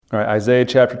All right, Isaiah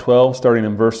chapter 12, starting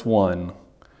in verse 1.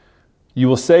 You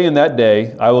will say in that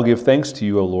day, I will give thanks to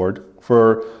you, O Lord,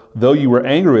 for though you were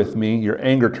angry with me, your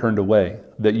anger turned away,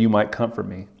 that you might comfort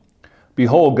me.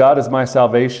 Behold, God is my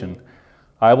salvation.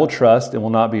 I will trust and will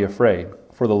not be afraid,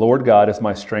 for the Lord God is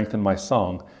my strength and my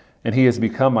song, and he has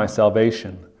become my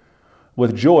salvation.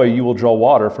 With joy you will draw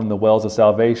water from the wells of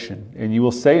salvation, and you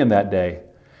will say in that day,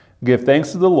 give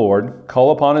thanks to the Lord,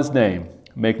 call upon his name,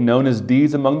 make known his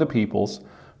deeds among the peoples,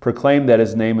 proclaim that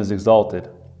his name is exalted.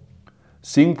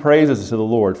 Sing praises to the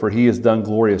Lord, for he has done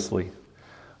gloriously.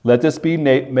 Let this be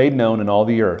made known in all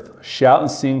the earth. Shout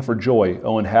and sing for joy,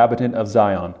 O inhabitant of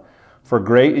Zion, for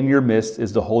great in your midst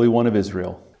is the Holy One of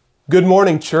Israel. Good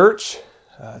morning, church.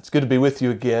 It's good to be with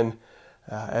you again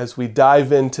as we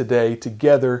dive in today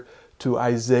together to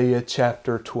Isaiah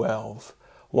chapter 12.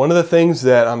 One of the things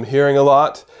that I'm hearing a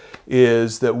lot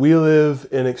is that we live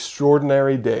in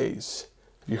extraordinary days.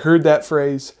 You heard that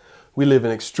phrase? We live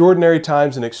in extraordinary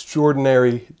times and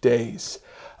extraordinary days.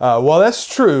 While that's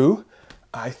true,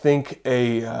 I think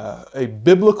a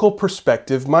biblical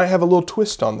perspective might have a little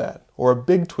twist on that, or a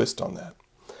big twist on that.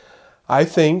 I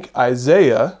think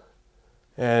Isaiah,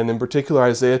 and in particular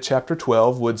Isaiah chapter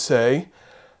 12, would say,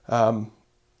 from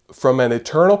an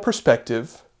eternal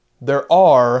perspective, there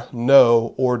are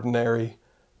no ordinary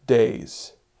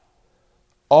days.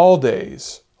 All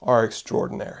days are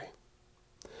extraordinary.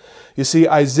 You see, in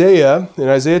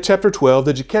Isaiah chapter 12,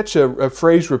 did you catch a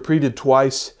phrase repeated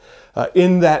twice?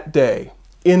 In that day,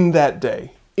 in that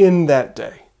day, in that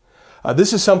day.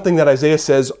 This is something that Isaiah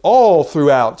says all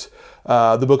throughout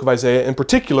the book of Isaiah. In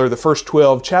particular, the first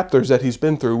 12 chapters that he's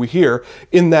been through, we hear,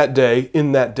 in that day,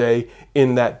 in that day,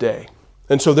 in that day.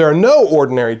 And so there are no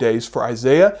ordinary days for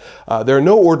Isaiah. There are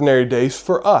no ordinary days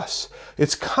for us.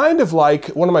 It's kind of like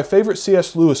one of my favorite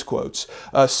C.S. Lewis quotes.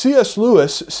 C.S.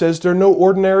 Lewis says there are no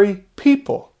ordinary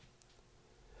people.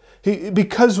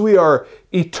 Because we are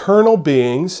eternal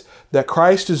beings, that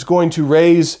Christ is going to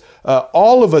raise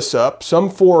all of us up, some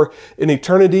for an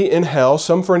eternity in hell,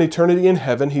 some for an eternity in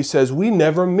heaven, he says we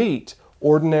never meet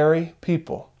ordinary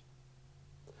people.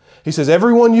 He says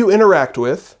everyone you interact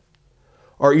with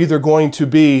are either going to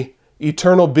be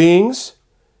eternal beings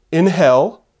in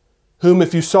hell, whom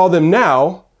if you saw them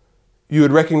now, you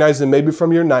would recognize them maybe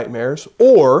from your nightmares,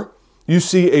 or you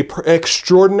see an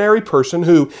extraordinary person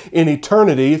who in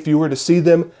eternity, if you were to see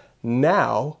them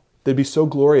now, they'd be so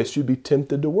glorious you'd be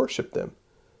tempted to worship them.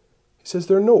 He says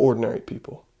there are no ordinary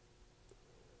people.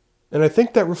 And I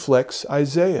think that reflects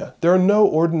Isaiah. There are no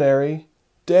ordinary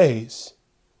days.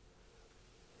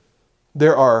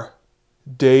 There are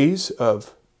days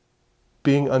of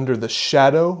being under the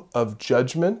shadow of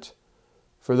judgment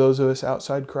for those of us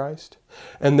outside Christ.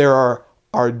 And there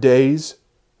are days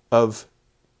of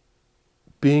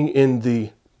being in the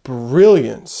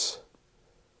brilliance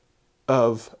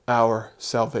of our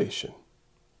salvation.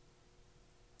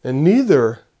 And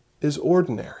neither is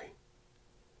ordinary.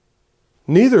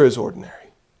 Neither is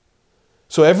ordinary.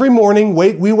 So every morning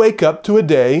we wake up to a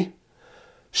day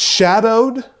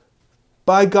shadowed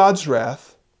by God's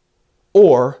wrath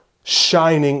or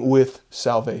shining with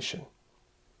salvation.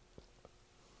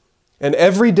 And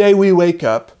every day we wake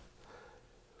up,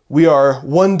 we are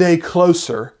one day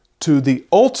closer to the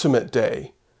ultimate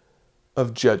day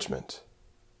of judgment.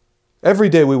 Every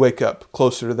day we wake up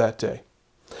closer to that day.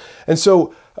 And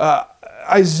so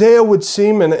Isaiah would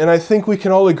seem, and I think we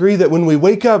can all agree that when we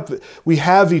wake up, we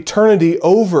have eternity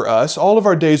over us. All of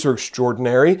our days are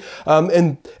extraordinary.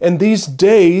 And these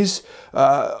days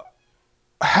are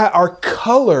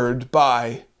colored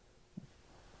by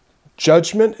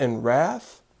judgment and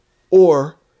wrath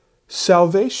or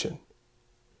salvation.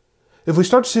 If we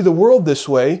start to see the world this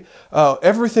way,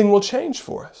 everything will change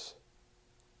for us.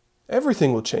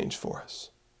 Everything will change for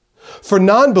us. For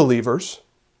non-believers,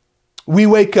 we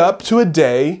wake up to a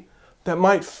day that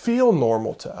might feel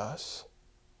normal to us,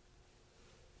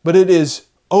 but it is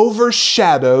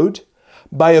overshadowed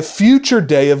by a future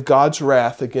day of God's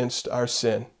wrath against our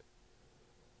sin.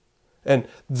 And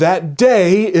that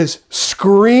day is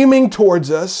screaming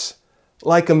towards us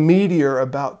like a meteor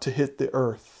about to hit the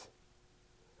earth.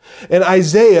 And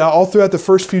Isaiah, all throughout the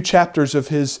first few chapters of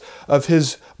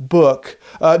his book,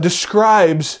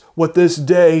 describes what this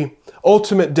day,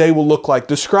 ultimate day, will look like,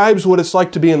 describes what it's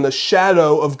like to be in the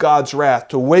shadow of God's wrath,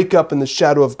 to wake up in the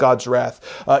shadow of God's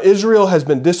wrath. Israel has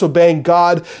been disobeying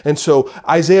God, and so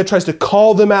Isaiah tries to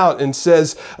call them out and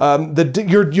says,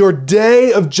 your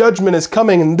day of judgment is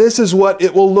coming, and this is what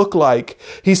it will look like.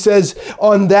 He says,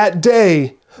 on that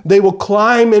day, they will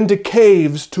climb into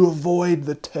caves to avoid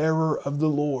the terror of the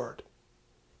Lord.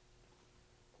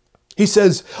 He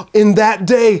says, in that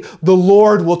day, the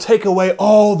Lord will take away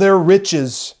all their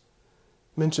riches.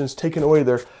 He mentions taking away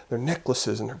their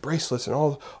necklaces and their bracelets and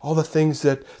all the things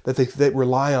that they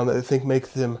rely on, that they think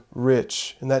make them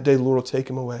rich. In that day, the Lord will take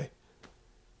them away.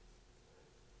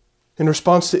 In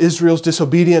response to Israel's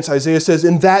disobedience, Isaiah says,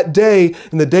 in that day,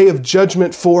 in the day of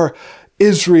judgment for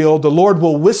Israel, the Lord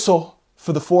will whistle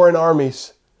for the foreign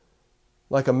armies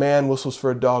like a man whistles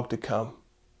for a dog to come.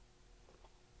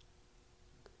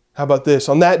 How about this?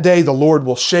 On that day, the Lord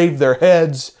will shave their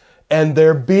heads and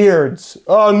their beards.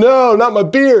 Oh no, not my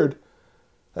beard.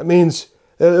 That means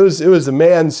it was a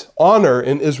man's honor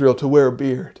in Israel to wear a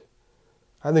beard.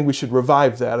 I think we should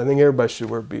revive that. I think everybody should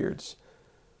wear beards.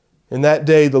 In that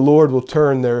day, the Lord will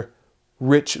turn their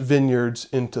rich vineyards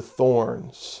into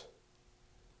thorns.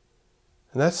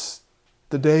 And that's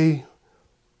the day,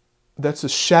 that's a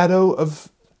shadow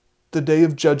of the day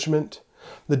of judgment,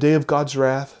 the day of God's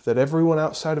wrath that everyone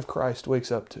outside of Christ wakes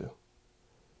up to,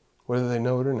 whether they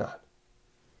know it or not.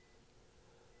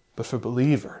 But for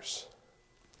believers,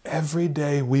 every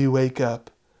day we wake up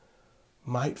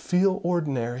might feel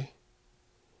ordinary,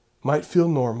 might feel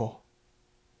normal,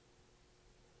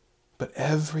 but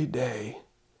every day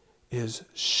is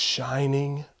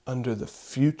shining under the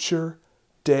future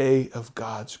day of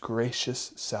God's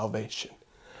gracious salvation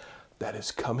that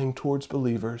is coming towards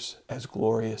believers as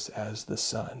glorious as the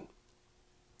sun.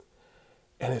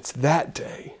 And it's that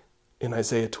day in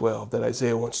Isaiah 12 that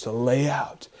Isaiah wants to lay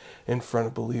out in front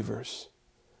of believers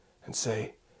and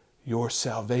say, your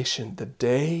salvation, the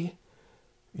day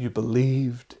you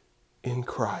believed in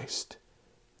Christ,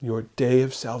 your day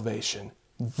of salvation,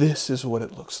 this is what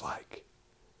it looks like.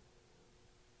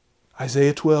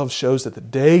 Isaiah 12 shows that the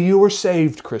day you were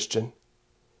saved, Christian,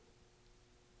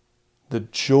 the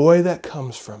joy that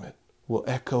comes from it will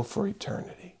echo for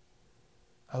eternity.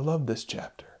 I love this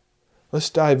chapter. Let's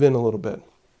dive in a little bit.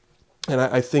 And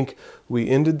I think we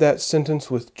ended that sentence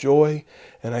with joy,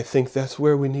 and I think that's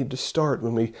where we need to start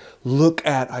when we look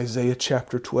at Isaiah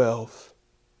chapter 12.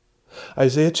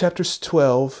 Isaiah chapter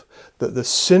 12, the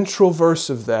central verse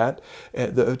of that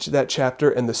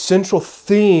chapter, and the central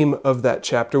theme of that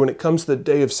chapter when it comes to the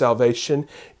day of salvation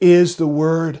is the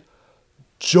word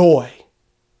joy.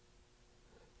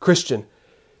 Christian,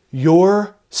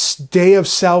 your day of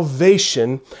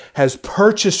salvation has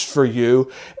purchased for you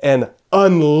an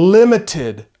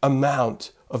unlimited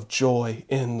amount of joy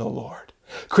in the Lord.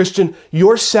 Christian,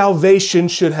 your salvation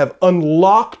should have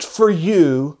unlocked for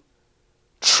you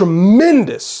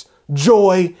tremendous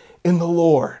joy in the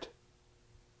Lord.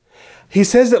 He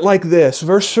says it like this.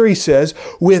 Verse 3 says,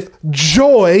 with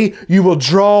joy you will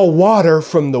draw water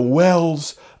from the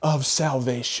wells of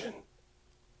salvation.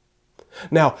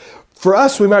 Now, for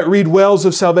us, we might read wells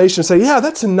of salvation and say, yeah,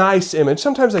 that's a nice image.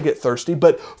 Sometimes I get thirsty.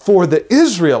 But for the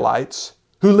Israelites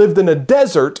who lived in a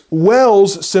desert,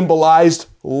 wells symbolized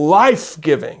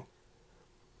life-giving.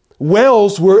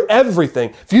 Wells were everything.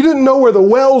 If you didn't know where the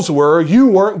wells were, you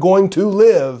weren't going to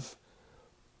live.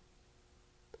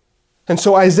 And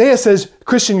so Isaiah says,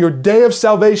 Christian, your day of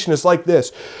salvation is like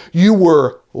this. You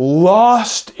were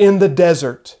lost in the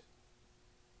desert.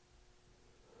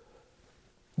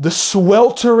 The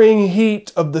sweltering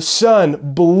heat of the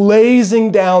sun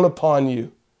blazing down upon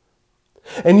you.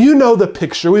 And you know the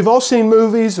picture. We've all seen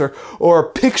movies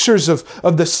or pictures of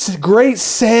the great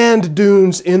sand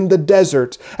dunes in the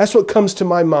desert. That's what comes to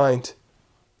my mind.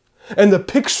 And the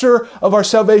picture of our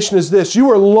salvation is this. You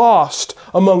were lost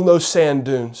among those sand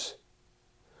dunes.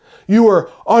 You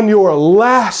were in your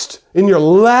last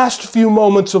few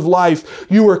moments of life,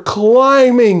 you were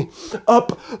climbing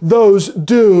up those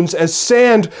dunes as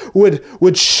sand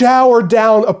would shower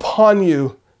down upon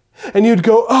you. And you'd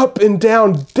go up and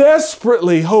down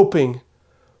desperately hoping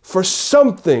for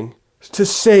something to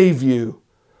save you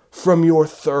from your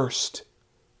thirst.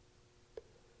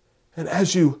 And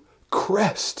as you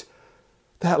crest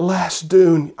that last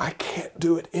dune, I can't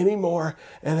do it anymore.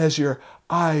 And as your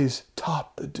eyes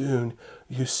top the dune,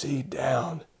 you see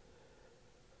down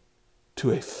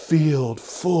to a field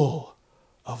full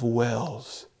of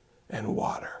wells and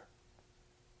water.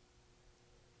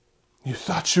 You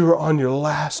thought you were on your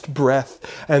last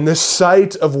breath, and the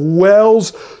sight of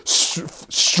wells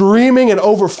streaming and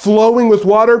overflowing with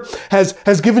water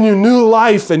has given you new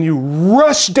life, and you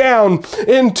rush down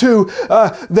into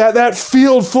that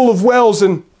field full of wells,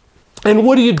 and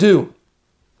what do you do?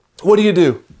 What do you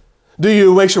do? Do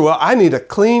you make sure, well, I need a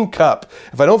clean cup.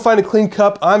 If I don't find a clean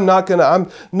cup, I'm not going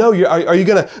to, no, are you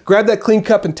going to grab that clean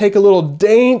cup and take a little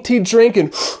dainty drink?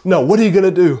 And no, what are you going to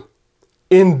do?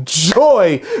 In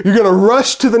joy, you're going to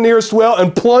rush to the nearest well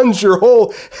and plunge your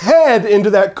whole head into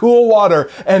that cool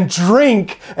water and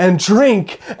drink and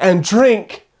drink and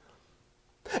drink.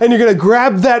 And you're going to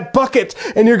grab that bucket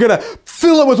and you're going to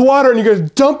fill it with water and you're going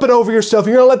to dump it over yourself.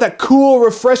 You're going to let that cool,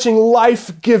 refreshing,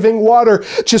 life-giving water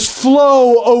just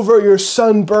flow over your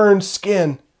sunburned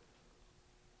skin.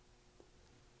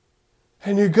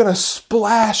 And you're going to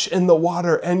splash in the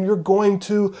water and you're going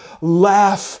to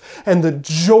laugh. And the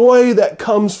joy that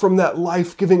comes from that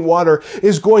life-giving water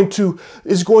is going to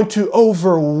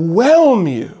overwhelm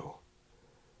you.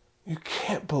 You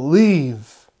can't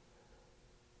believe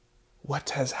what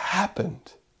has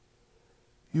happened.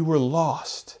 You were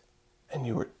lost and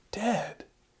you were dead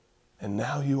and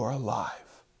now you are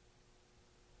alive.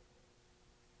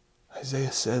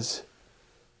 Isaiah says,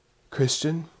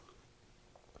 Christian,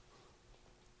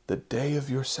 the day of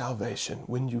your salvation,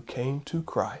 when you came to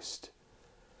Christ,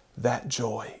 that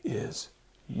joy is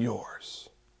yours.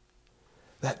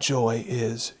 That joy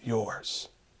is yours.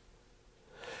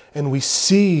 And we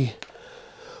see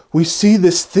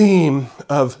this theme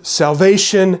of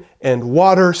salvation and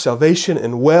water, salvation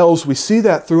and wells. We see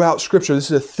that throughout Scripture.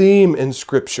 This is a theme in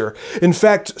Scripture. In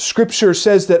fact, Scripture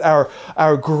says that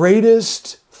our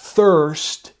greatest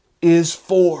thirst is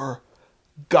for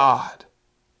God.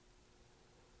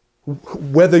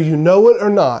 Whether you know it or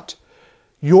not,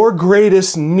 your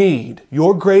greatest need,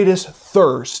 your greatest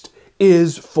thirst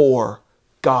is for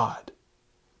God.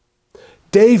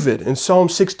 David in Psalm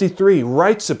 63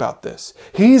 writes about this.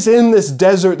 He's in this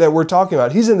desert that we're talking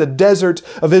about. He's in the desert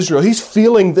of Israel. He's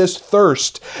feeling this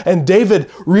thirst. And David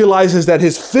realizes that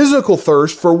his physical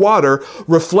thirst for water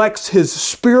reflects his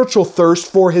spiritual thirst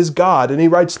for his God. And he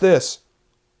writes this.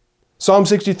 Psalm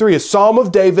 63, a psalm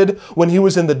of David when he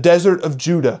was in the desert of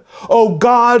Judah. O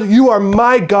God, you are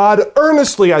my God.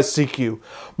 Earnestly I seek you.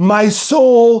 My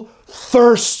soul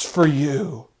thirsts for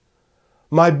you.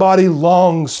 My body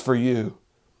longs for you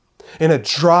in a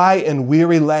dry and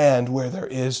weary land where there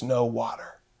is no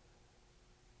water.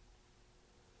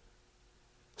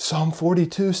 Psalm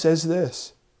 42 says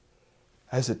this,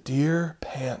 as a deer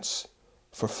pants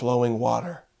for flowing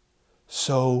water,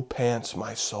 so pants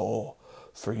my soul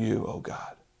for you, O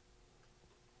God.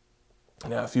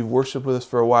 Now, if you've worshiped with us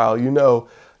for a while, you know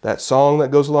that song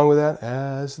that goes along with that,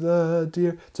 as the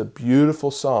deer. It's a beautiful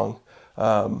song.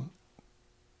 But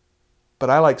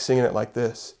I like singing it like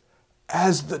this.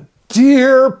 As the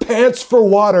deer pants for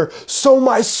water, so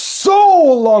my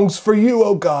soul longs for you,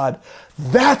 O God.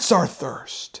 That's our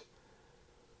thirst.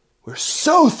 We're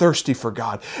so thirsty for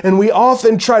God. And we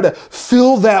often try to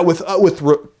fill that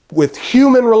with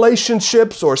human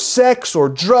relationships or sex or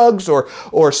drugs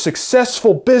or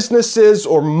successful businesses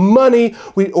or money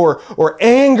or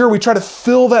anger. We try to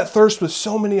fill that thirst with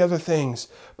so many other things.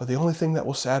 But the only thing that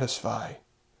will satisfy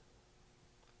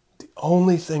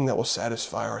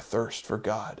our thirst for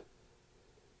God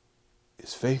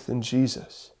is faith in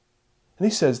Jesus. And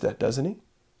he says that, doesn't he?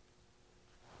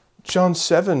 John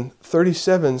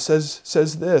 7:37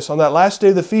 says this, on that last day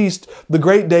of the feast, the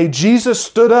great day, Jesus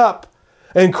stood up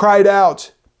and cried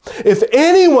out, if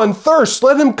anyone thirsts,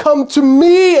 let him come to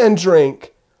me and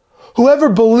drink. Whoever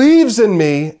believes in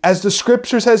me, as the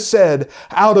Scriptures has said,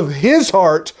 out of his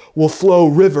heart will flow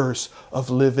rivers of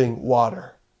living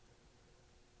water.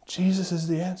 Jesus is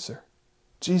the answer.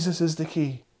 Jesus is the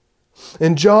key.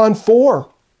 In John 4,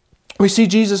 we see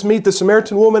Jesus meet the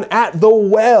Samaritan woman at the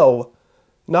well.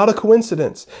 Not a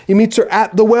coincidence. He meets her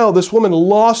at the well, this woman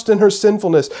lost in her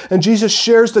sinfulness, and Jesus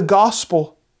shares the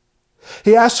gospel.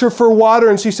 He asks her for water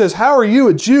and she says, how are you,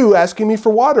 a Jew, asking me for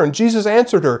water? And Jesus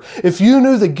answered her, if you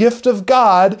knew the gift of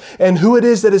God and who it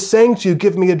is that is saying to you,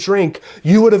 give me a drink,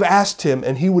 you would have asked him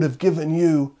and he would have given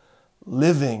you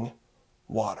living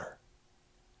water.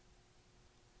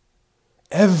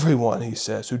 Everyone, he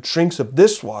says, who drinks of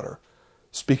this water,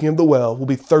 speaking of the well, will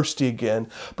be thirsty again.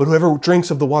 But whoever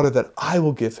drinks of the water that I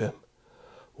will give him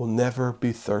will never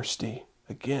be thirsty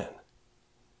again.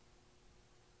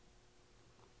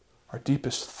 Our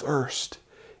deepest thirst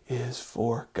is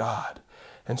for God.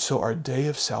 And so our day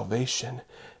of salvation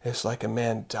is like a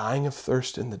man dying of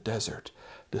thirst in the desert,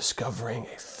 discovering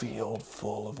a field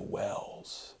full of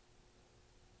wells.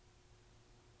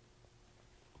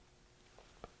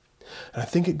 And I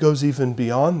think it goes even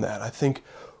beyond that. I think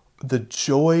the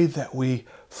joy that we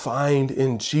find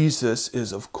in Jesus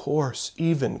is, of course,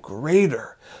 even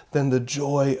greater than the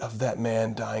joy of that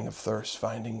man dying of thirst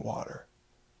finding water.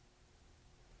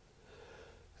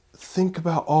 Think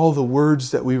about all the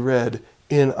words that we read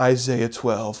in Isaiah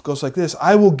 12. It goes like this: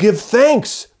 I will give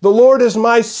thanks. The Lord is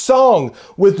my song.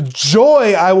 With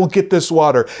joy I will get this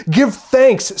water. Give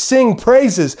thanks, sing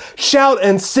praises, shout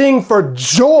and sing for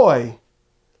joy.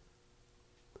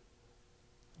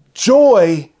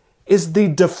 Joy is the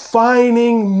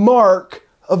defining mark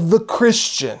of the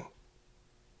Christian.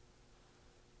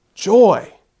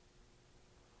 Joy.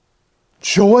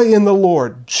 Joy in the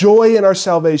Lord. Joy in our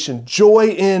salvation. Joy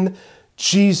in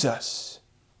Jesus.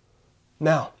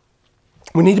 Now,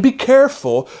 we need to be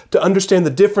careful to understand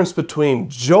the difference between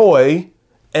joy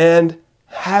and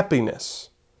happiness.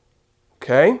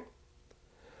 Okay?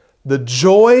 The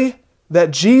joy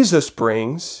that Jesus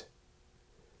brings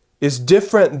is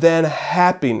different than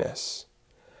happiness.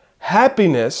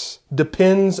 Happiness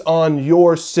depends on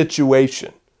your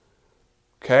situation.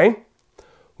 Okay?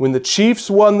 When the Chiefs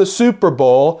won the Super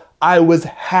Bowl, I was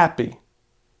happy.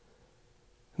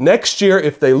 Next year,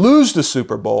 if they lose the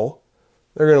Super Bowl,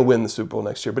 they're going to win the Super Bowl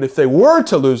next year. But if they were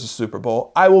to lose the Super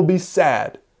Bowl, I will be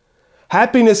sad.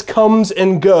 Happiness comes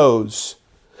and goes.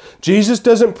 Jesus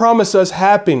doesn't promise us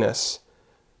happiness.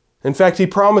 In fact, He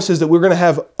promises that we're going to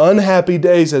have unhappy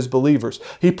days as believers.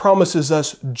 He promises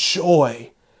us joy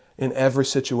in every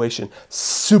situation,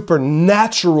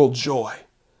 supernatural joy.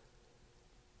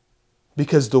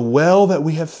 Because the well that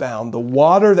we have found, the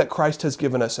water that Christ has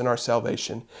given us in our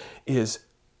salvation, is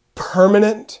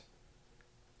permanent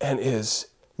and is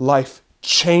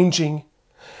life-changing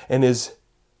and is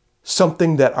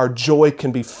something that our joy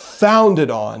can be founded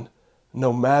on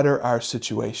no matter our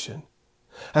situation.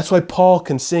 That's why Paul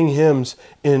can sing hymns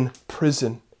in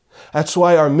prison. That's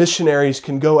why our missionaries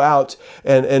can go out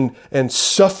and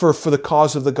suffer for the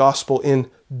cause of the gospel in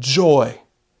joy.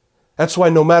 That's why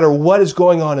no matter what is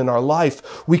going on in our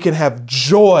life, we can have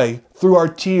joy through our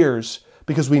tears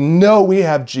because we know we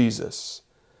have Jesus.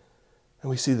 And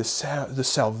we see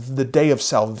the day of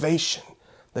salvation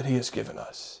that He has given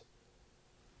us.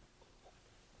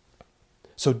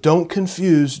 So don't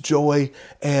confuse joy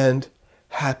and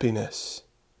happiness.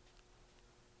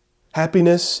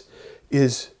 Happiness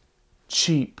is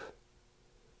cheap.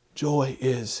 Joy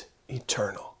is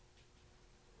eternal.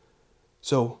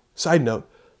 So, side note,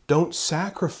 don't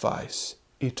sacrifice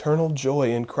eternal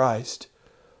joy in Christ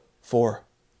for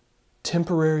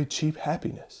temporary cheap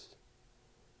happiness.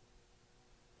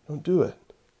 Don't do it.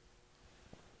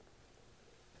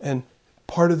 And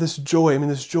part of this joy,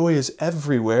 this joy is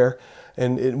everywhere,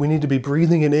 and we need to be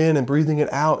breathing it in and breathing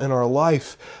it out in our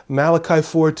life. Malachi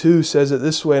 4:2 says it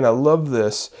this way, and I love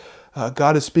this.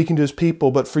 God is speaking to His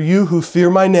people, but for you who fear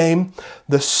my name,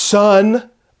 the Son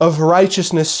of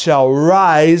righteousness shall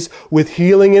rise with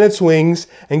healing in its wings.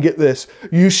 And get this,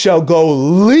 you shall go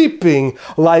leaping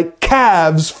like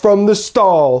calves from the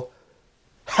stall.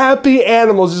 Happy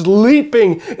animals just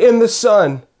leaping in the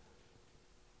sun.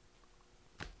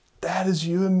 That is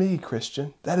you and me,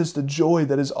 Christian. That is the joy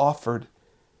that is offered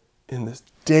in this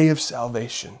day of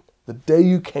salvation. The day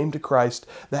you came to Christ,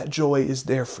 that joy is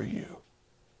there for you.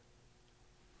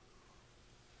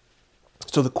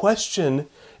 So the question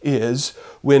is,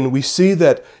 when we see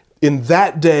that in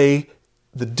that day,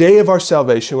 the day of our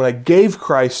salvation, when I gave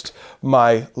Christ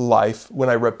my life, when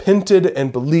I repented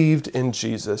and believed in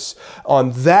Jesus,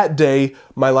 on that day,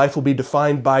 my life will be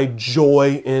defined by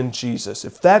joy in Jesus.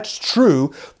 If that's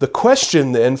true, the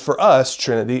question then for us,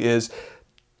 Trinity, is,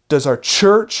 does our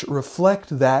church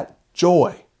reflect that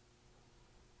joy?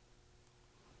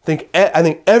 I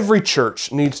think every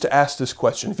church needs to ask this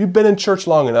question. If you've been in church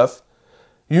long enough,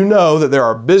 you know that there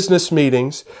are business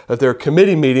meetings, that there are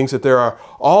committee meetings, that there are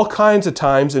all kinds of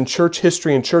times in church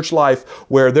history and church life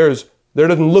where there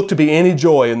doesn't look to be any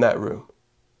joy in that room.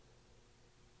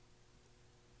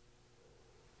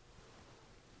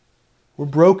 We're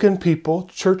broken people.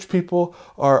 Church people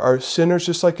are sinners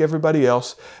just like everybody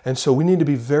else. And so we need to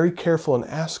be very careful and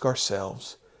ask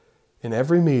ourselves in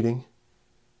every meeting,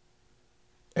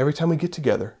 every time we get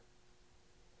together,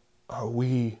 are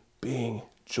we being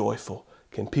joyful?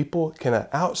 Can an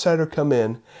outsider come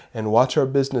in and watch our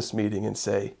business meeting and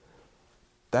say,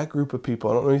 that group of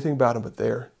people, I don't know anything about them, but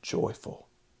they're joyful?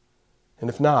 And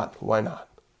if not, why not?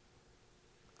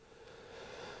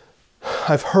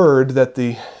 I've heard that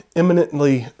the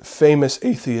eminently famous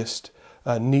atheist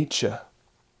Nietzsche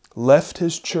left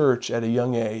his church at a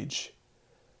young age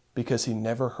because he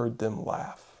never heard them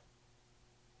laugh.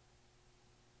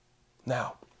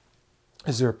 Now,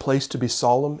 is there a place to be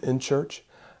solemn in church?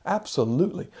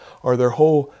 Absolutely. Are there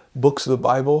whole books of the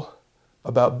Bible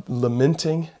about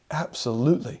lamenting?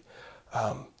 Absolutely.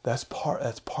 That's part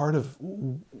of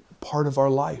our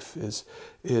life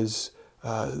is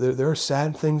There are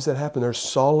sad things that happen. There are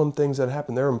solemn things that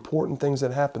happen. There are important things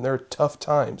that happen. There are tough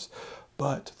times.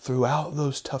 But throughout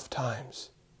those tough times,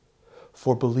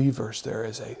 for believers, there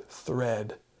is a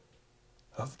thread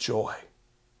of joy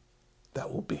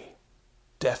that will be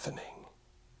deafening.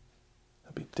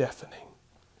 It'll be deafening.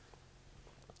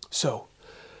 So,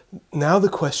 now the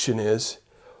question is,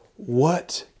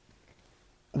 what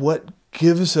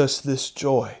gives us this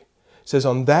joy? It says,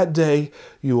 on that day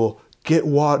you will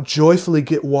joyfully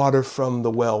get water from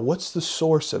the well. What's the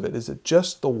source of it? Is it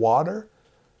just the water?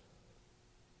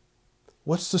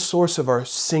 What's the source of our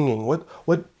singing?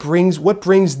 What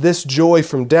brings this joy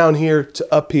from down here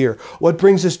to up here? What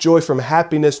brings this joy from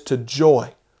happiness to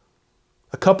joy?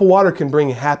 A cup of water can bring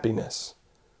happiness.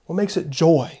 What makes it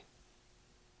joy?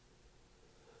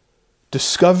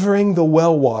 Discovering the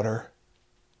well water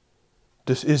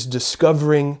is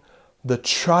discovering the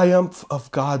triumph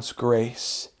of God's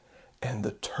grace and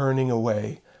the turning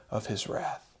away of His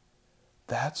wrath.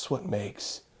 That's what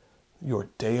makes your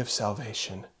day of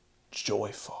salvation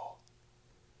joyful.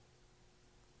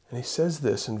 And he says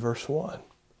this in verse 1.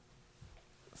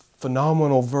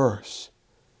 Phenomenal verse.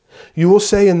 You will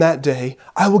say in that day,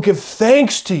 I will give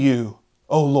thanks to you,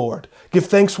 O Lord. Give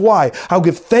thanks why? I'll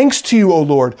give thanks to you, O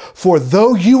Lord, for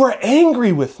though you are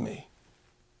angry with me,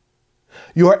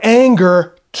 your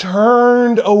anger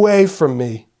turned away from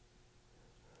me,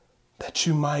 that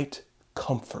you might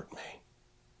comfort me.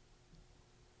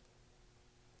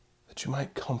 That you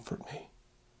might comfort me.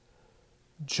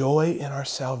 Joy in our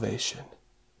salvation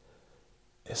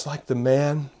is like the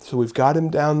man, so we've got him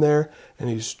down there and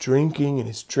he's drinking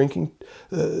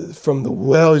from the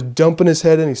well, he's dumping his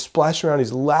head in, he's splashing around,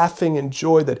 he's laughing in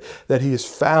joy that he has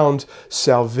found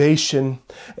salvation.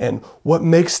 And what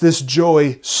makes this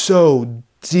joy so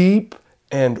deep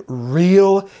and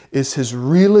real is his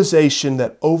realization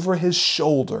that over his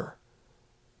shoulder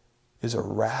is a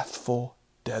wrathful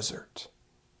desert.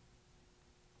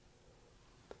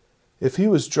 If he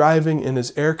was driving in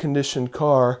his air-conditioned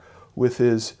car with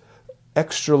his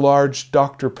extra-large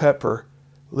Dr. Pepper,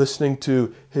 listening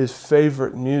to his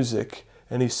favorite music,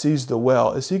 and he sees the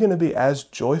well, is he going to be as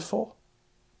joyful?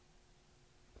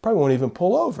 Probably won't even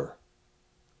pull over.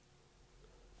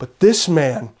 But this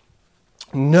man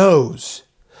knows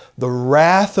the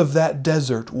wrath of that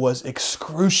desert was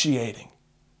excruciating.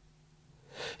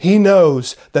 He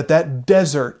knows that that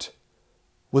desert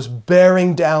was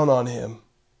bearing down on him.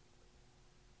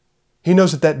 He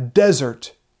knows that that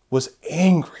desert was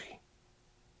angry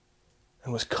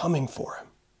and was coming for him.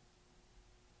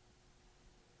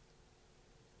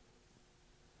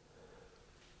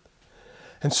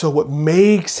 And so what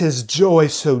makes his joy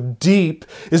so deep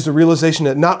is the realization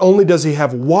that not only does he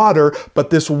have water, but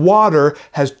this water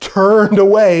has turned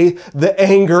away the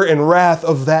anger and wrath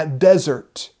of that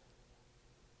desert.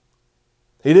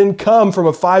 He didn't come from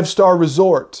a 5-star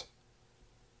resort.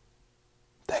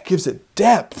 That gives it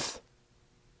depth.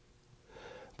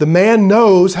 The man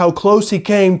knows how close he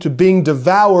came to being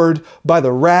devoured by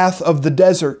the wrath of the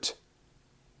desert.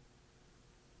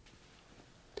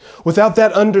 Without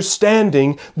that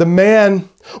understanding, the man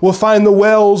will find the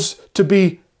wells to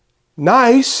be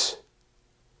nice.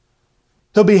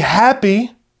 He'll be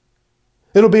happy.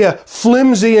 It'll be a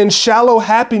flimsy and shallow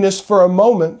happiness for a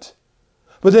moment.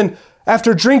 But then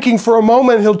after drinking for a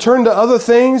moment, he'll turn to other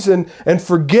things and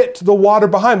forget the water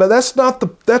behind. But that's not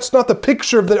the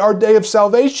picture of our day of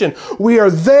salvation. We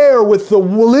are there with the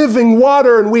living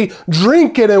water and we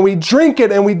drink it and we drink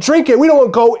it and we drink it. We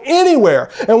don't go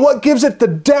anywhere. And what gives it the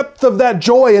depth of that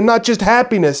joy and not just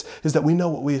happiness is that we know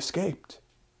what we escaped.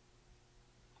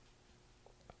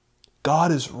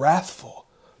 God is wrathful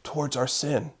towards our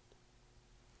sin.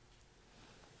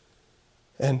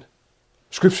 And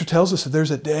Scripture tells us that there's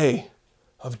a day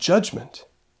of judgment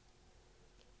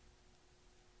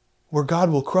where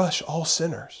God will crush all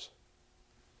sinners,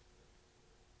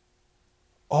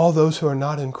 all those who are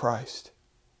not in Christ.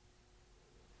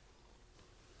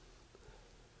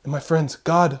 And my friends,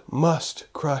 God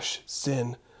must crush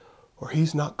sin or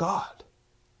He's not God.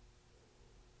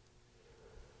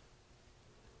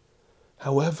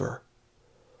 However,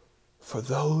 for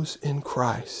those in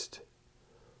Christ,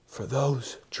 for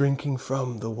those drinking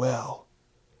from the well,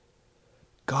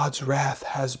 God's wrath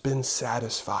has been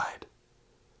satisfied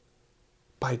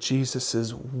by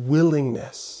Jesus'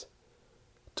 willingness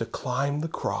to climb the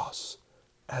cross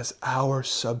as our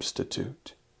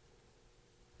substitute.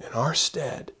 In our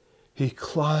stead, He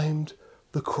climbed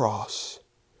the cross,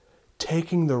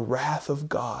 taking the wrath of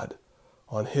God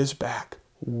on His back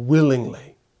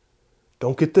willingly.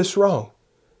 Don't get this wrong.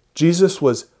 Jesus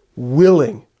was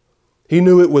willing. He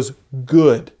knew it was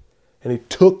good. and he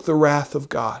took the wrath of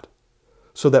God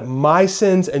so that my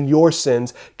sins and your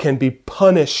sins can be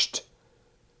punished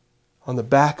on the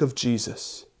back of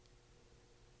Jesus.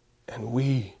 And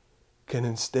we can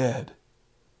instead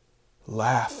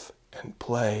laugh and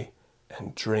play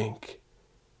and drink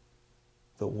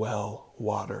the well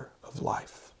water of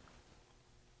life.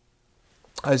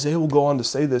 Isaiah will go on to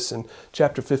say this in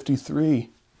chapter 53.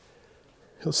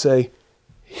 He'll say,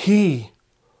 He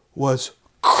was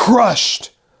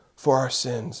crushed for our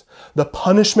sins. The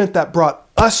punishment that brought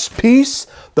us peace,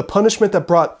 the punishment that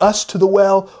brought us to the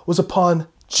well, was upon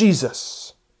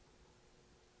Jesus.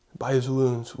 By His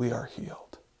wounds we are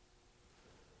healed.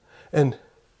 And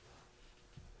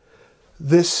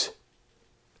this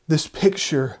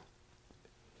picture,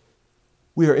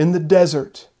 we are in the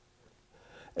desert,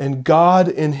 and God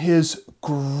in His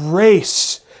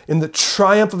grace, in the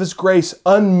triumph of His grace,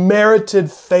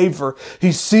 unmerited favor,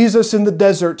 He sees us in the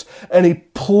desert and He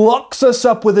plucks us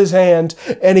up with His hand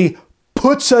and He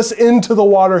puts us into the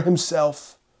water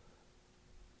Himself.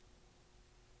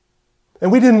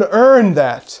 And we didn't earn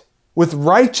that with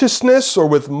righteousness or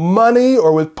with money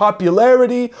or with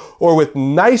popularity or with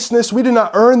niceness. We did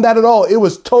not earn that at all. It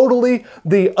was totally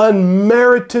the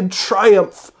unmerited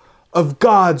triumph of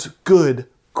God's good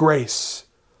grace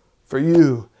for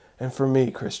you and for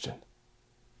me, Christian.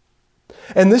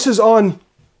 And this is on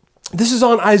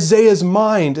Isaiah's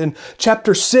mind. In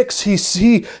chapter 6, he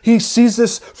sees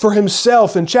this for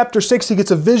himself. In chapter 6, he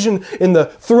gets a vision in the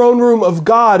throne room of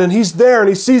God, and he's there, and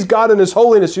he sees God in His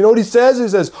holiness. You know what he says? He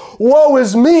says, "Woe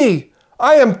is me!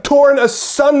 I am torn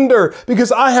asunder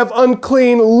because I have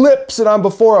unclean lips, and I'm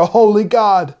before a holy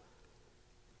God."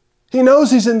 He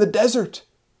knows he's in the desert.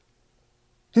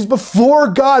 He's before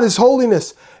God, His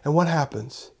holiness. And what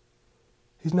happens?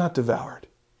 He's not devoured.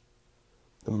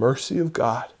 The mercy of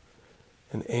God.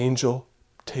 An angel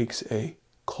takes a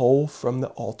coal from the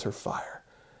altar fire,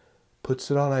 puts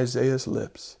it on Isaiah's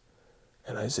lips,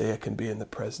 and Isaiah can be in the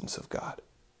presence of God.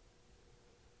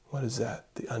 What is that?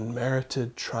 The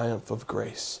unmerited triumph of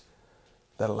grace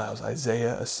that allows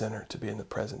Isaiah, a sinner, to be in the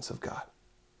presence of God.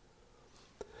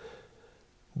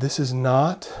 This is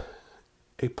not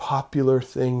a popular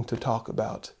thing to talk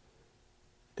about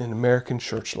in American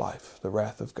church life, the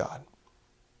wrath of God.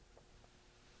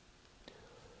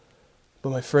 But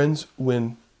my friends,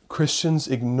 when Christians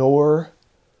ignore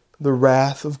the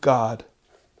wrath of God,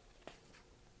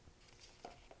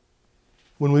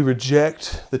 when we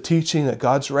reject the teaching that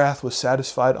God's wrath was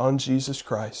satisfied on Jesus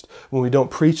Christ, when we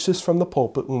don't preach this from the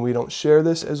pulpit, when we don't share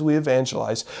this as we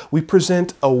evangelize, we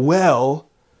present a well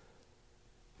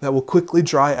that will quickly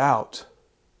dry out.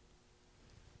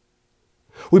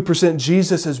 We present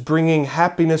Jesus as bringing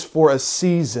happiness for a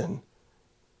season.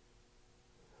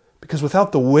 Because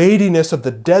without the weightiness of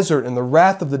the desert and the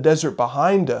wrath of the desert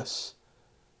behind us,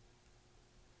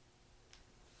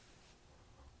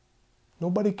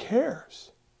 nobody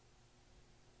cares.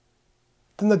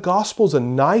 Then the gospel's a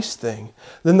nice thing.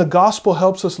 Then the gospel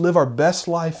helps us live our best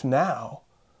life now.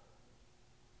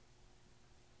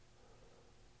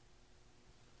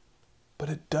 But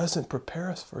it doesn't prepare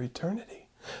us for eternity.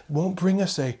 It won't bring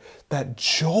us that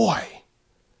joy.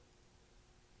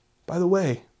 By the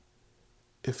way,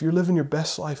 if you're living your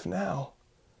best life now,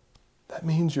 that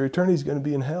means your eternity is going to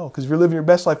be in hell. Because if you're living your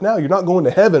best life now, you're not going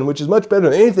to heaven, which is much better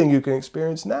than anything you can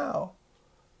experience now.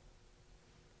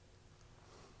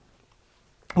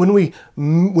 When we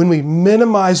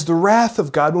minimize the wrath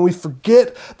of God, when we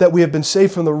forget that we have been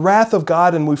saved from the wrath of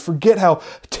God, and we forget how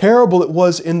terrible it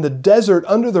was in the desert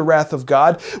under the wrath of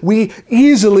God, we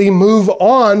easily move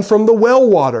on from the well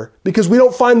water because we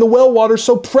don't find the well water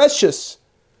so precious.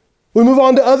 We move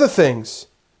on to other things.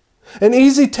 An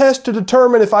easy test to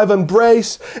determine if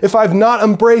I've not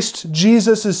embraced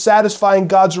Jesus as satisfying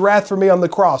God's wrath for me on the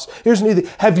cross. Here's an easy.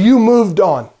 Have you moved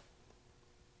on?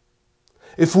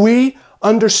 If we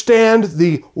understand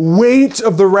the weight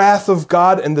of the wrath of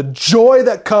God and the joy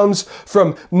that comes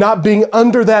from not being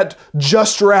under that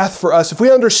just wrath for us, if we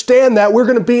understand that, we're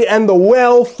going to be in the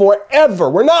well forever.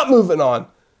 We're not moving on.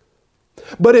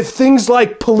 But if things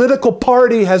like political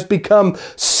party has become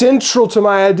central to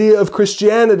my idea of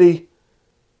Christianity,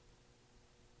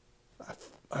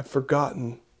 I've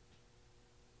forgotten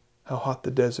how hot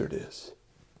the desert is.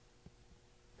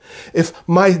 If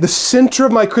the center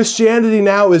of my Christianity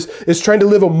now is trying to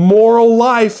live a moral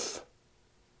life,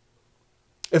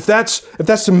 if that's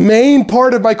the main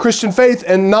part of my Christian faith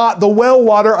and not the well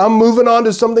water, I'm moving on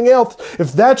to something else.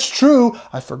 If that's true,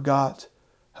 I forgot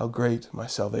how great my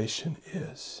salvation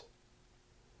is.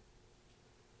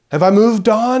 Have I moved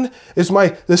on? Is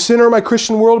the center of my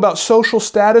Christian world about social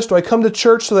status? Do I come to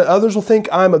church so that others will think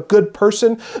I'm a good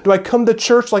person? Do I come to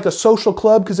church like a social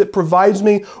club because it provides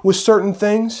me with certain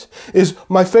things? Is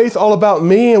my faith all about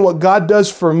me and what God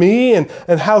does for me and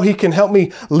how He can help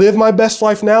me live my best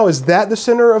life now? Is that the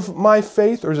center of my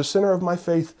faith? Or is the center of my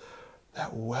faith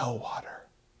that well water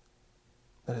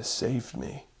that has saved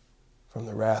me from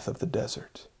the wrath of the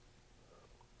desert?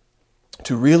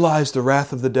 To realize the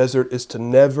wrath of the desert is to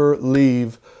never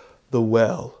leave the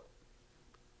well.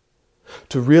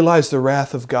 To realize the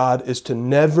wrath of God is to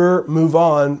never move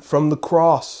on from the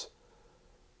cross.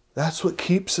 That's what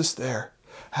keeps us there.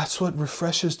 That's what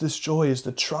refreshes this joy, is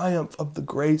the triumph of the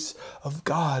grace of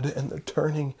God and the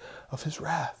turning of His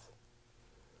wrath.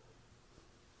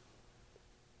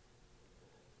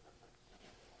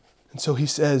 And so he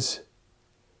says,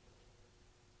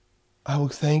 I will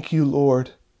thank you,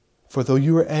 Lord, for though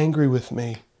you were angry with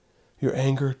me, your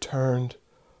anger turned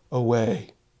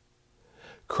away.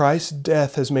 Christ's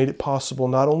death has made it possible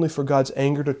not only for God's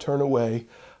anger to turn away,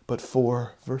 but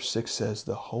for, verse 6 says,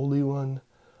 the Holy One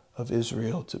of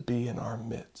Israel to be in our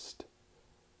midst.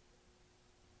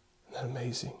 Isn't that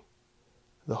amazing?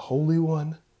 The Holy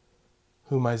One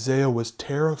whom Isaiah was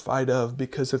terrified of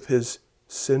because of his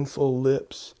sinful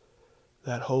lips,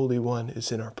 that Holy One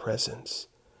is in our presence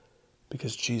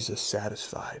because Jesus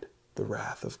satisfied the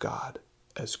wrath of God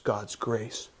as God's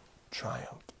grace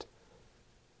triumphed.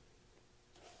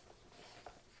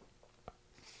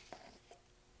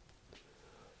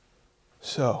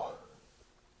 So,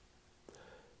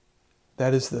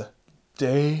 that is the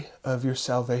day of your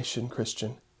salvation,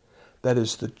 Christian. That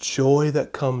is the joy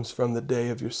that comes from the day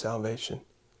of your salvation.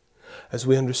 As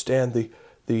we understand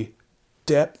the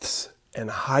depths and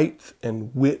height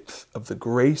and width of the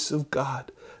grace of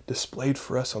God displayed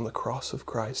for us on the cross of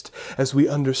Christ, as we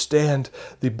understand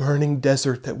the burning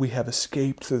desert that we have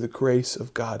escaped through the grace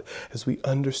of God, as we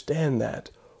understand that,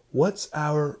 what's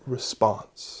our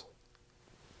response?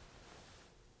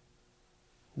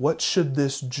 What should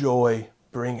this joy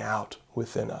bring out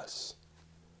within us?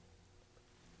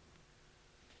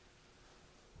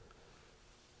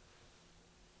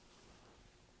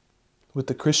 With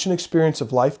the Christian experience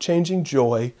of life-changing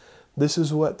joy, this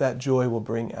is what that joy will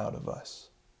bring out of us.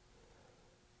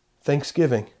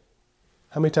 Thanksgiving.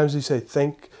 How many times do you say,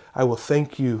 I will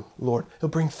thank you, Lord? It'll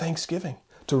bring thanksgiving.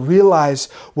 To realize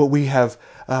what we have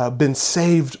been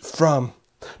saved from.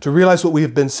 To realize what we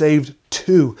have been saved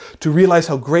to realize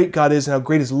how great God is and how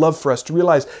great His love for us, to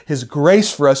realize His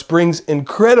grace for us brings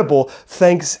incredible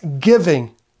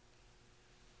thanksgiving.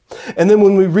 And then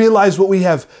when we realize what we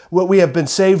have been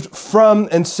saved from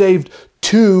and saved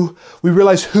to, we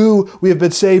realize who we have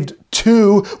been saved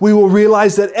to, we will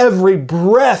realize that every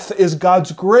breath is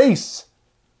God's grace.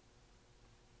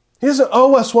 He doesn't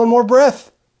owe us one more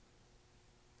breath.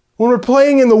 When we're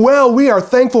playing in the well, we are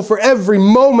thankful for every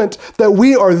moment that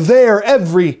we are there,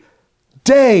 every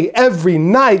day, every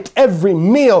night, every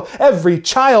meal, every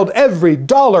child, every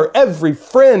dollar, every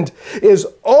friend is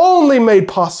only made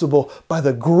possible by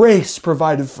the grace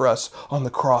provided for us on the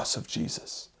cross of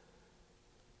Jesus.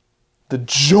 The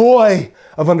joy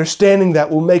of understanding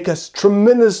that will make us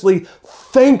tremendously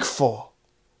thankful.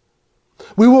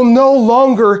 We will no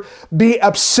longer be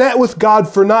upset with God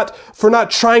for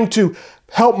not trying to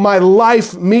help my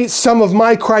life meet some of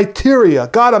my criteria.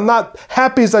 God, I'm not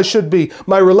happy as I should be.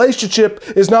 My relationship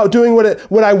is not doing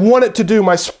what I want it to do.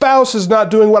 My spouse is not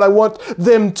doing what I want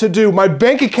them to do. My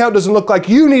bank account doesn't look like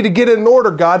you need to get it in order,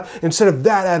 God. Instead of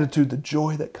that attitude, the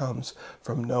joy that comes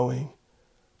from knowing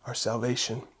our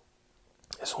salvation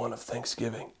is one of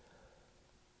thanksgiving.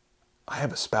 I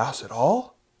have a spouse at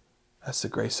all? That's the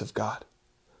grace of God.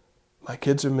 My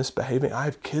kids are misbehaving. I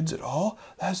have kids at all?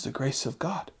 That's the grace of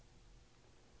God.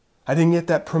 I didn't get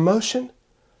that promotion.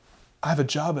 I have a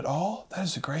job at all. That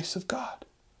is the grace of God.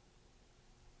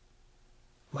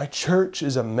 My church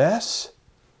is a mess.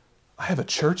 I have a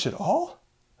church at all.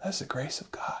 That's the grace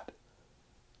of God.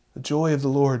 The joy of the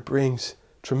Lord brings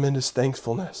tremendous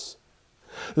thankfulness.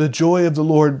 The joy of the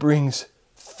Lord brings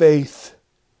faith.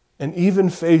 And even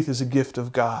faith is a gift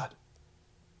of God.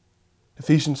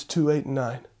 Ephesians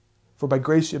 2:8-9. For by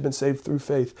grace you have been saved through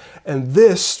faith. And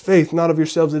this faith, not of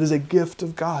yourselves, it is a gift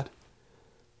of God.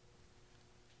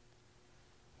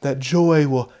 That joy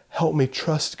will help me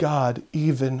trust God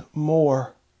even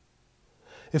more.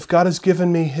 If God has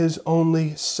given me His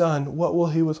only Son, what will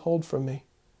He withhold from me?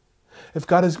 If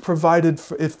God has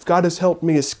if God has helped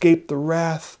me escape the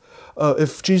wrath,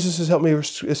 if Jesus has helped me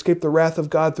escape the wrath of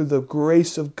God through the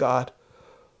grace of God,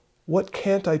 what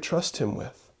can't I trust Him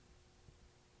with?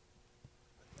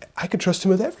 I can trust Him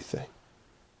with everything.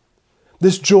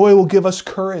 This joy will give us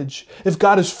courage. If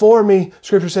God is for me,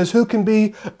 Scripture says, who can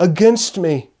be against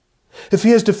me? If He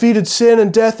has defeated sin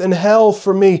and death and hell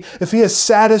for me, if He has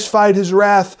satisfied His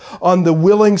wrath on the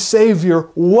willing Savior,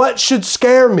 what should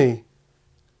scare me?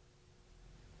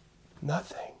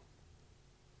 Nothing.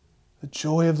 The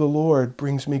joy of the Lord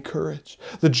brings me courage.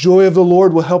 The joy of the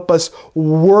Lord will help us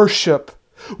worship.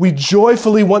 We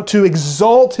joyfully want to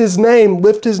exalt His name,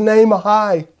 lift His name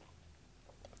high.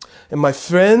 And my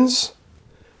friends,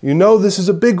 you know this is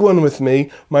a big one with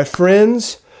me. My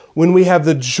friends, when we have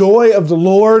the joy of the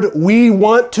Lord, we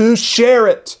want to share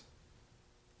it.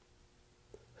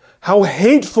 How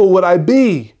hateful would I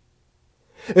be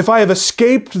if I have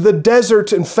escaped the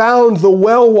desert and found the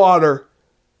well water,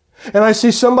 and I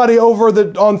see somebody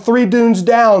on 3 dunes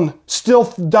down, still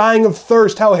dying of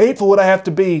thirst? How hateful would I have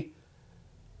to be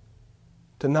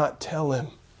to not tell him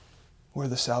where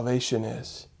the salvation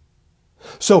is?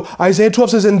 So Isaiah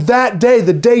 12 says, in that day,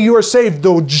 the day you are saved,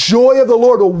 the joy of the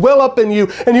Lord will well up in you,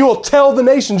 and you will tell the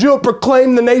nations, you will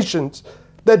proclaim the nations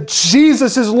that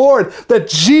Jesus is Lord, that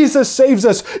Jesus saves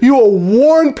us. You will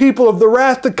warn people of the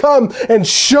wrath to come and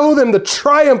show them the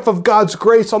triumph of God's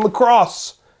grace on the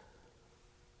cross.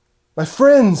 My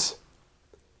friends,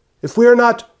 if we are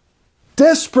not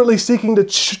desperately seeking to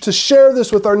share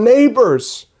this with our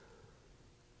neighbors,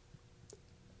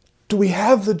 do we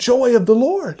have the joy of the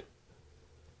Lord?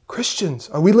 Christians,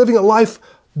 are we living a life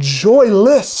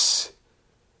joyless?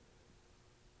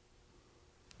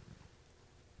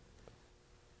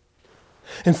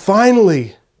 And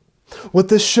finally, what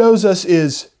this shows us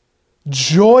is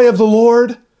joy of the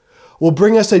Lord will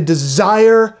bring us a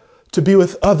desire to be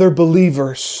with other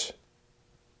believers.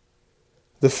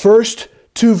 The first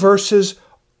 2 verses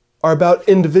are about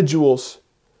individuals.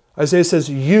 Isaiah says,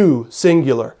 you,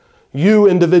 singular, you,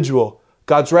 individual.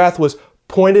 God's wrath was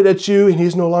pointed at you, and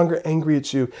He's no longer angry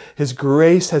at you. His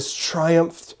grace has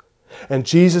triumphed, and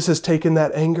Jesus has taken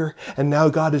that anger, and now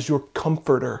God is your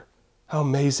comforter. How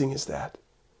amazing is that?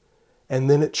 And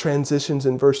then it transitions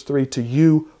in verse 3 to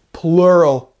you,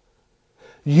 plural.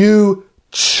 You,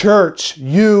 church,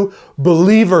 you,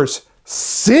 believers,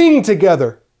 sing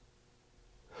together.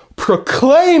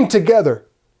 Proclaim together.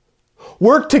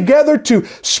 Work together to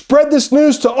spread this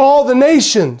news to all the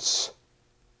nations.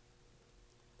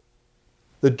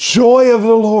 The joy of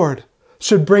the Lord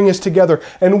should bring us together,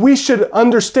 and we should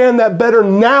understand that better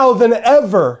now than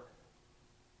ever.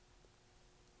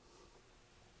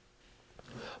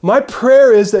 My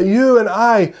prayer is that you and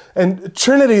I and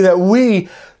Trinity, that we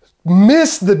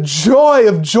miss the joy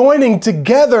of joining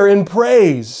together in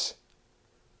praise.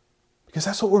 Because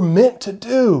that's what we're meant to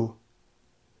do.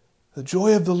 The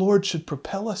joy of the Lord should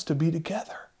propel us to be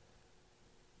together.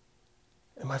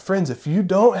 And my friends, if you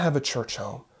don't have a church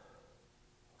home,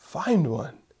 find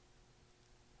one.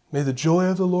 May the joy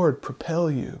of the Lord propel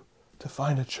you to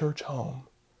find a church home.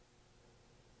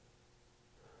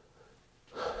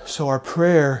 So our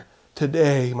prayer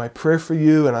today, my prayer for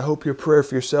you, and I hope your prayer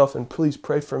for yourself, and please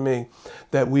pray for me,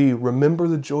 that we remember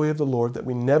the joy of the Lord, that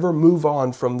we never move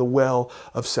on from the well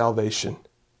of salvation,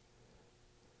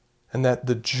 and that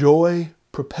the joy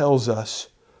propels us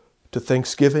to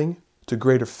thanksgiving, to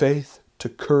greater faith, to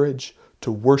courage,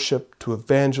 to worship, to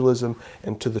evangelism,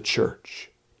 and to the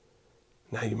church.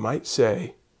 Now you might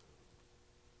say,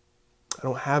 I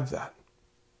don't have that.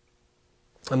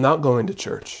 I'm not going to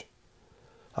church.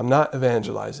 I'm not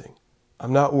evangelizing.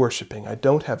 I'm not worshiping. I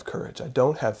don't have courage. I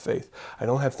don't have faith. I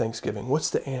don't have thanksgiving. What's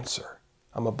the answer?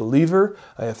 I'm a believer.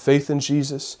 I have faith in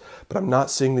Jesus, but I'm not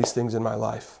seeing these things in my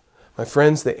life. My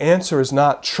friends, the answer is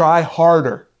not try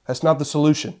harder. That's not the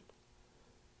solution.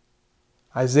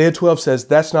 Isaiah 12 says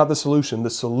that's not the solution. The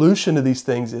solution to these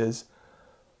things is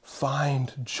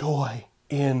find joy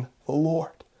in the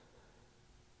Lord.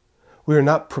 We are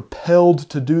not propelled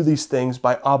to do these things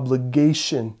by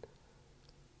obligation.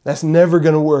 That's never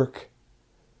going to work.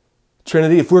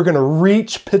 Trinity, if we're going to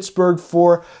reach Pittsburgh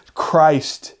for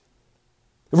Christ,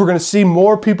 if we're going to see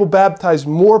more people baptized,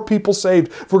 more people saved,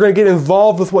 if we're going to get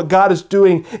involved with what God is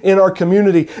doing in our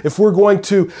community, if we're going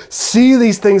to see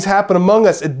these things happen among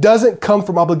us, it doesn't come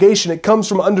from obligation. It comes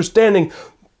from understanding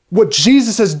what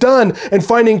Jesus has done and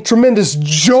finding tremendous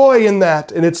joy in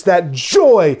that. And it's that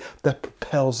joy that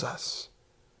propels us.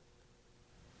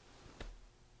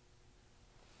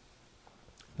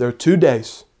 There are 2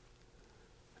 days.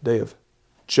 The day of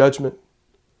judgment,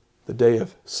 the day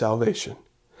of salvation.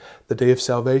 The day of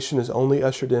salvation is only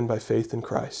ushered in by faith in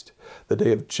Christ. The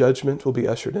day of judgment will be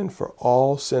ushered in for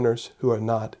all sinners who are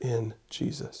not in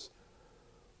Jesus.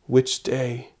 Which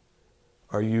day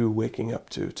are you waking up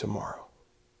to tomorrow?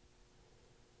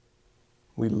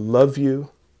 We love you.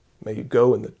 May you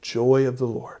go in the joy of the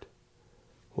Lord.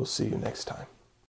 We'll see you next time.